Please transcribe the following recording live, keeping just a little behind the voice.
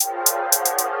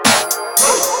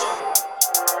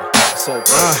It's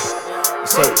okay.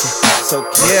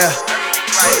 Yeah.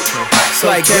 It's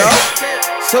like, yo.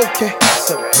 It's okay.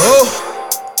 It's okay.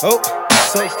 It's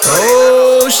okay.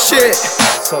 Oh, shit.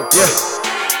 It's okay. Yeah.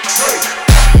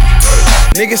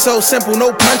 Niggas so simple,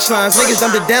 no punchlines. Niggas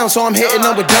dumbed it down, so I'm hitting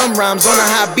them with dumb rhymes. On a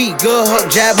high beat, good hook,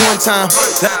 jab one time.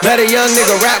 Let a young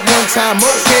nigga rap one time.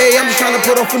 Okay, I'm just trying to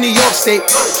put on for New York State.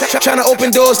 Trying to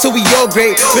open doors till we all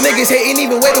great. But niggas hating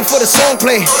even waiting for the song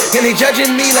play. And they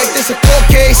judging me like this a court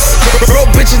case. Broke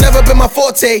bitches never been my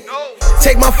forte.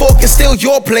 Take my fork and steal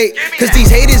your plate. Cause these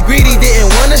haters greedy,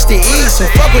 didn't want us to eat. So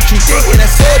fuck what you thinking,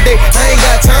 that's all day. I ain't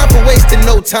got time for wasting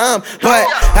no time. But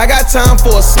I got time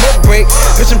for a smoke break.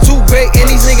 Bitch, I'm too great and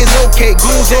these niggas okay.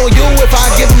 Goons on you if I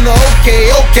give them the okay.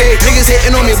 Niggas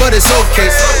hating on me, but it's okay.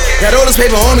 Got all this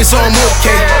paper on me, so I'm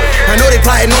okay. I know they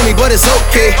plotting on me, but it's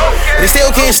okay. They still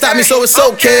can't stop me, so it's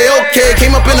okay.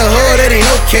 Came up in the hood, it ain't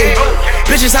okay.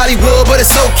 Bitches Hollywood, but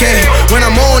it's okay. When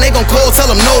I'm on, they gon' call, tell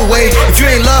them no way. If you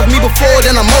ain't loved me before,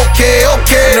 then I'm okay.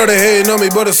 I know they hating on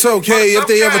me, but it's okay. If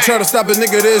they ever try to stop a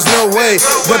nigga, there's no way.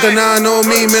 But the 9 on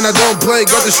me, man, I don't play.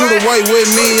 Got the shooter white with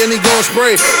me, and he gon'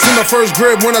 spray. See my first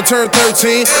grip when I turned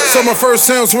 13. Saw my first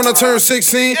sounds when I turned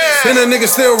 16. And the nigga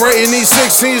still writing these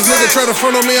 16s. Nigga try to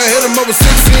front on me, I hit him up with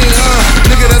 16.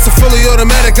 Nigga, that's a fully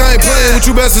automatic. I ain't playing with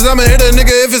you bastards. I'ma hit a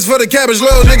nigga if it's for the cabbage.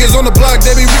 Little niggas on the block,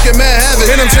 they be wreaking mad havoc.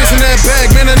 And I'm chasing that bag,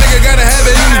 man, a nigga gotta have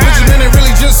it. These bitches, man, it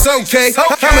really just okay.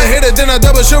 I'ma hit it, then I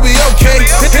double, she'll be okay.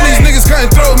 And these niggas cutting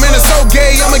throat, man, it's so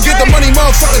gay. I'ma get the money,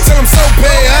 motherfucker, till I'm so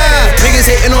paid. Niggas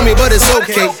hating on me, but it's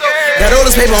okay. Got all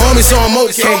this paper on me, so I'm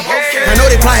okay. I know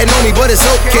they plotting on me, but it's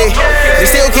okay. They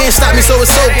still can't stop me, so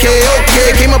it's okay.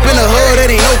 Came up in the hood,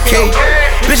 it ain't okay.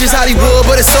 Bitches Hollywood,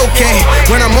 but it's okay.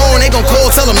 When I'm on, they gon' call,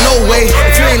 tell them no way.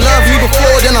 If you ain't loved me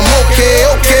before, then I'm okay.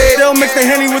 Still mix the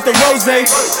Henny with the rosé.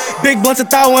 Big blunts of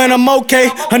Thawa and I'm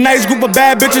okay. A nice group of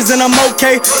bad bitches and I'm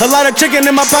okay. A lot of chicken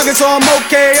in my pocket, so I'm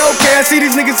okay. I see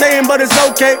these niggas hating, but it's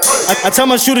okay. I tell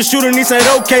my shooter and he said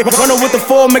okay. Run up with the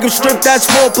 4, make him strip, that's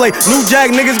foreplay. New jack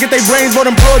niggas get their brains for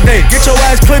them pro day. Get your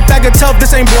ass clipped, acting tough,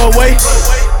 this ain't Broadway.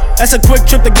 That's a quick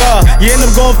trip to God. You end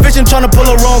up going fishing, tryna pull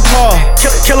a wrong car.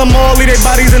 Kill them all, leave their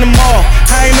bodies in the mall.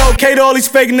 I ain't okay to all these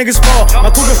fake niggas fall.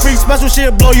 My cougar freak special shit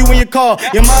blow you in your car.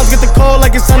 Your moms get the call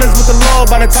like your son is with the law.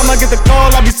 By the time I get the call,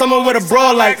 I'll be somewhere with a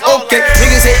bra like okay.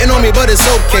 Niggas hating on me, but it's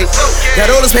okay. Got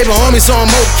all this paper on me, so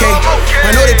I'm okay.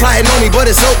 I know they plotting on me, but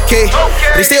it's okay.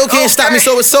 They still can't stop me,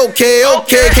 so it's okay.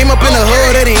 Came up in the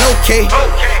hood, it ain't okay.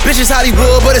 Bitches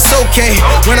Hollywood, but it's okay.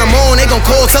 When I'm on, they gon'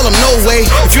 call, tell them no way.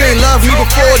 If you ain't loved me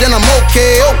before, then I'm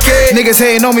okay. Niggas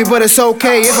hating on me, but it's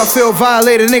okay. If I feel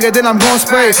violated, nigga, then I'm gon'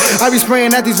 spray. I be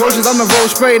spraying at these roaches, I'm the road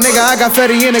spray. Nigga, I got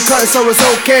fatty in the cut, so it's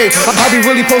okay. I be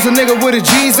really posting nigga with a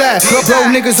G's at.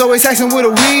 Bro, niggas always asking where the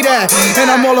weed at.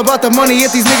 And I'm all about the money. If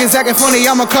these niggas acting funny,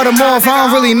 I'ma cut them off. I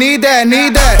don't really need that.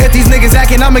 If these niggas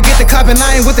acting, I'ma get the cop. And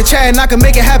I ain't with the chat, and I can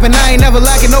make it happen. I ain't never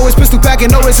lacking, always pistol packing,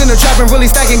 always in the trap and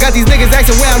really stacking. Got these niggas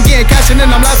asking where I'm getting cash, and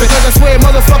then I'm laughing, cause I swear,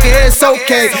 motherfucker, it's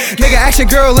okay. Nigga, ask your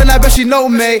girl, and I bet she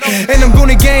know me. And them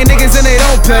goony gang niggas, and they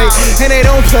don't play. And they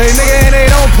don't play, nigga, and they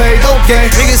don't play. Okay.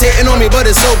 Niggas hating on me, but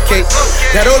it's okay.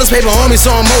 Got all this paper on me,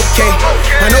 so I'm okay.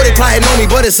 I know they plotting on me,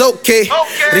 but it's okay.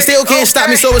 They still can't stop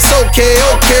me, so it's okay.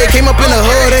 Came up in the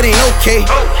hood, it ain't okay.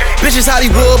 Bitches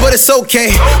Hollywood, but it's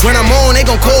okay. When I'm on, they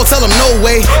gon' call, tell them no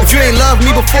way. If you ain't loved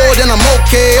me before, then I'm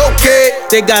okay.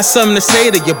 They got something to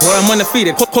say to you, boy, I'm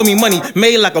undefeated. Call me money,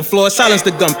 made like a floor. Silence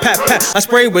the gun, pat. I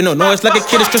spray with no noise like a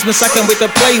kid. It's Christmas, I can't wait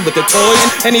to play with the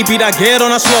toys. Any beat I get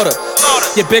on, I slaughter.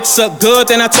 Your bitch suck good,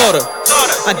 then I taught her.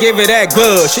 I gave her that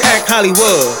good, she act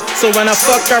Hollywood. So when I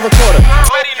fuck, I record her.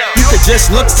 You could just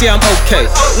look, see I'm okay.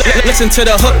 Listen to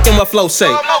the hook and what flow say.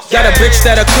 Got a bitch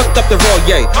that'll cook up the raw,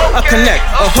 yay. I connect,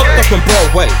 a hook up from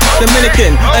Broadway.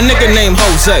 Dominican, a nigga named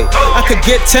Jose. I could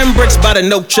get 10 bricks by the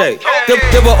noche.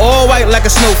 They were all white like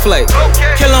a snowflake.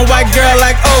 Killing white girl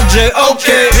like OJ,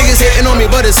 okay. Niggas hating on me,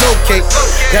 but it's okay.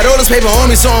 Got all this paper on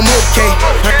me, so I'm okay.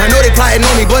 I know they plotting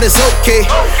on me, but it's okay.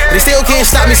 They still can't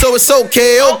stop me, so it's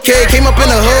okay. Came up in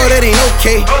the hood, it ain't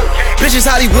okay. Bitches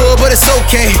Hollywood, but it's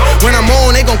okay. When I'm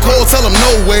on, they gon' call, tell them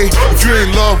no way. If you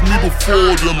ain't loved me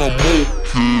before, then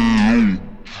I'm okay.